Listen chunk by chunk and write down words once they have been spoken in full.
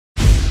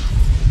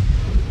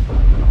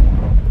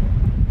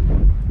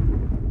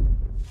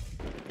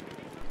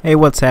Hey,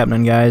 what's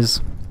happening,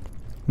 guys?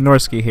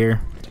 Norsky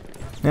here.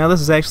 Now this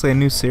is actually a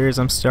new series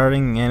I'm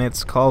starting, and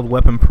it's called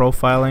Weapon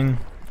Profiling,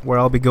 where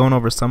I'll be going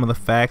over some of the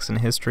facts and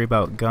history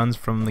about guns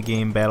from the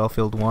game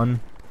Battlefield 1.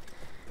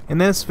 In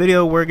this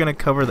video we're going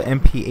to cover the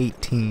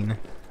MP18.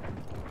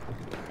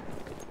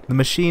 The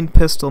machine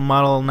pistol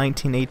model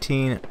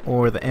 1918,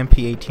 or the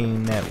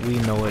MP18 that we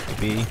know it to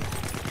be,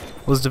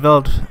 was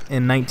developed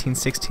in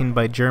 1916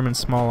 by German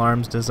small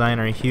arms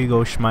designer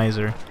Hugo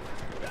Schmeisser,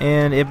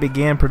 and it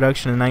began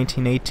production in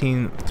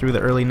 1918 through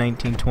the early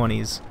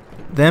 1920s.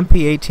 The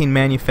MP18,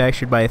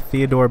 manufactured by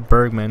Theodore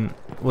Bergmann,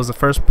 was the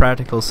first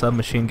practical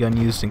submachine gun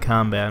used in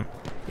combat.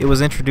 It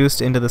was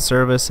introduced into the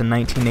service in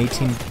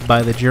 1918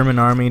 by the German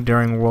Army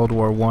during World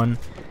War I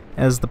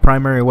as the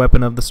primary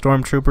weapon of the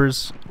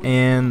stormtroopers,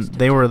 and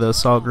they were the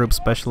assault group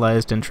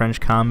specialized in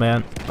trench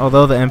combat.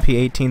 Although the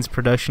MP18's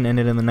production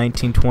ended in the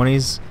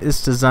 1920s,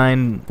 its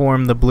design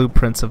formed the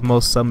blueprints of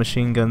most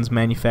submachine guns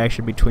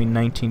manufactured between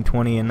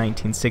 1920 and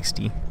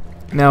 1960.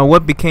 Now,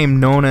 what became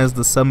known as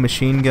the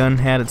submachine gun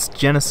had its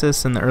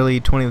genesis in the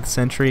early 20th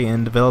century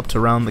and developed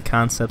around the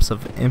concepts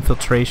of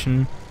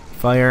infiltration,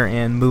 fire,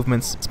 and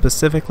movements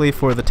specifically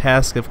for the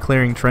task of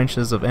clearing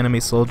trenches of enemy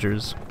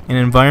soldiers, an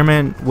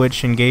environment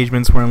which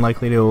engagements were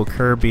unlikely to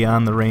occur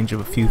beyond the range of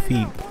a few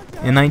feet.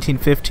 In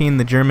 1915,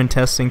 the German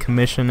Testing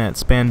Commission at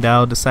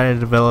Spandau decided to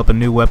develop a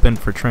new weapon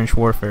for trench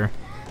warfare.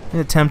 An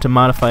attempt to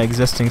modify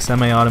existing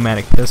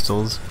semi-automatic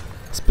pistols,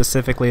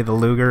 specifically the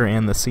Luger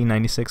and the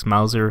C96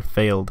 Mauser,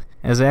 failed,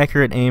 as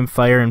accurate aim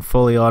fire in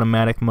fully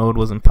automatic mode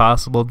was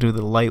impossible due to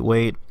the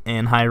lightweight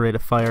and high rate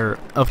of fire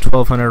of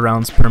 1,200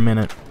 rounds per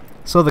minute.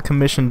 So the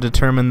commission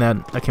determined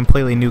that a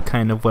completely new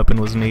kind of weapon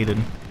was needed.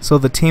 So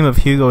the team of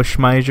Hugo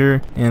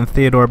Schmeisser and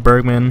Theodore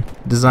Bergmann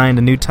designed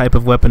a new type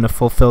of weapon to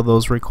fulfill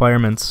those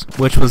requirements,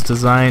 which was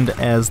designed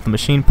as the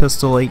Machine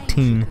Pistol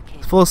 18.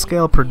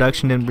 Full-scale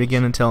production didn't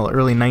begin until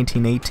early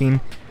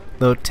 1918,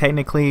 though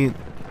technically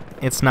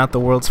it's not the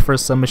world's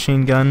first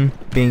submachine gun,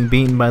 being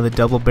beaten by the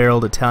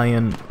double-barreled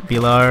Italian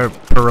Villar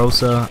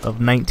Perosa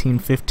of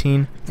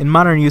 1915. In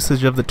modern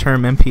usage of the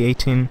term,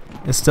 MP18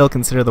 is still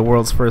considered the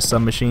world's first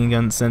submachine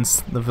gun,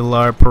 since the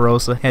Villar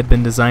Perosa had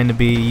been designed to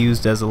be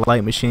used as a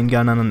light machine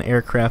gun on an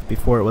aircraft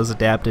before it was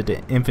adapted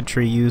to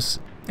infantry use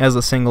as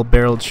a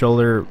single-barreled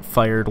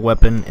shoulder-fired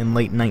weapon in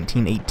late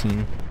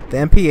 1918. The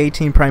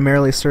MP18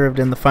 primarily served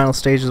in the final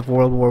stages of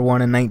World War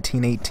I in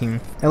 1918.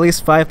 At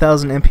least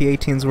 5,000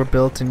 MP18s were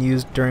built and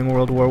used during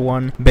World War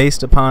I,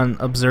 based upon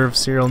observed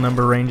serial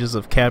number ranges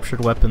of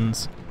captured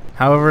weapons.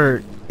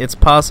 However, it's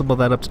possible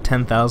that up to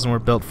 10,000 were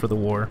built for the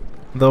war.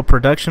 Though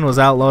production was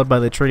outlawed by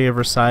the Treaty of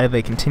Versailles,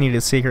 they continued to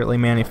secretly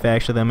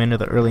manufacture them into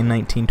the early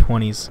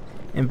 1920s.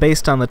 And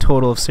based on the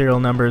total of serial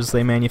numbers,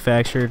 they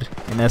manufactured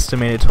an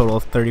estimated total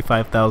of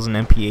 35,000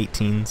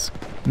 MP18s.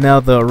 Now,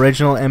 the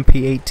original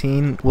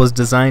MP18 was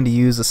designed to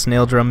use a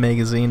snail drum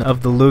magazine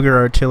of the Luger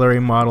artillery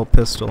model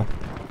pistol.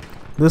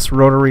 This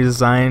rotary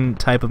design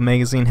type of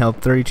magazine held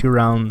 32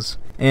 rounds,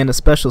 and a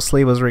special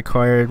sleeve was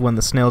required when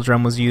the snail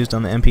drum was used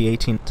on the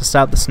MP18 to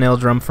stop the snail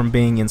drum from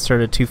being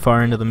inserted too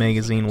far into the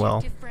magazine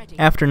well.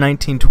 After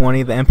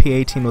 1920, the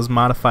MP18 was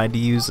modified to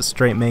use a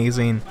straight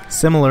magazine,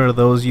 similar to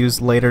those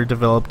used later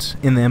developed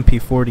in the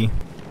MP40.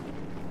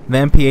 The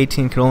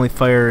MP18 could only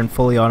fire in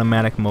fully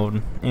automatic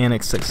mode, and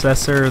its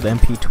successor, the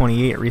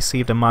MP28,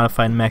 received a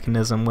modified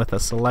mechanism with a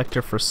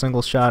selector for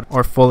single shot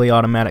or fully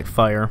automatic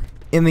fire.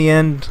 In the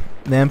end,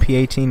 the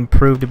MP18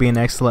 proved to be an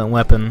excellent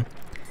weapon.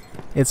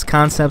 Its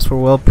concepts were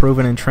well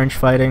proven in trench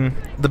fighting.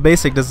 The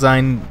basic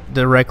design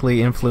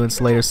directly influenced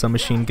later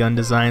submachine gun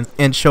designs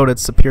and showed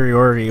its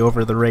superiority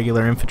over the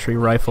regular infantry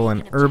rifle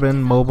in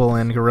urban, mobile,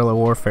 and guerrilla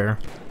warfare.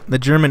 The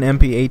German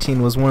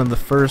MP18 was one of the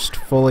first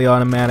fully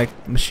automatic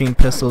machine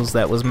pistols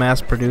that was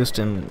mass-produced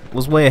and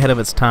was way ahead of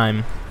its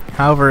time.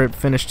 However, it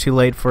finished too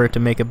late for it to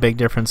make a big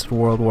difference in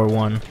World War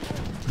I.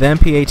 The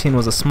MP18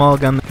 was a small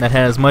gun that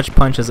had as much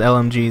punch as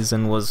LMGs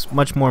and was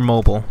much more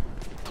mobile,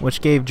 which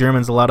gave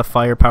Germans a lot of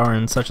firepower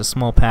in such a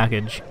small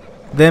package.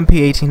 The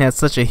MP18 had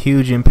such a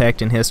huge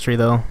impact in history,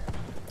 though.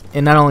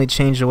 It not only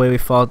changed the way we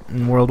fought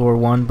in World War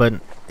I, but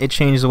it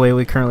changed the way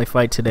we currently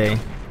fight today.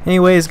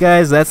 Anyways,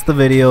 guys, that's the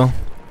video.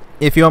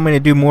 If you want me to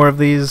do more of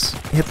these,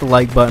 hit the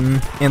like button,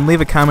 and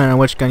leave a comment on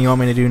which gun you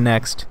want me to do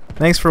next.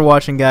 Thanks for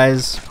watching,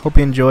 guys. Hope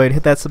you enjoyed.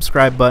 Hit that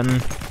subscribe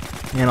button,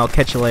 and I'll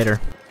catch you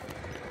later.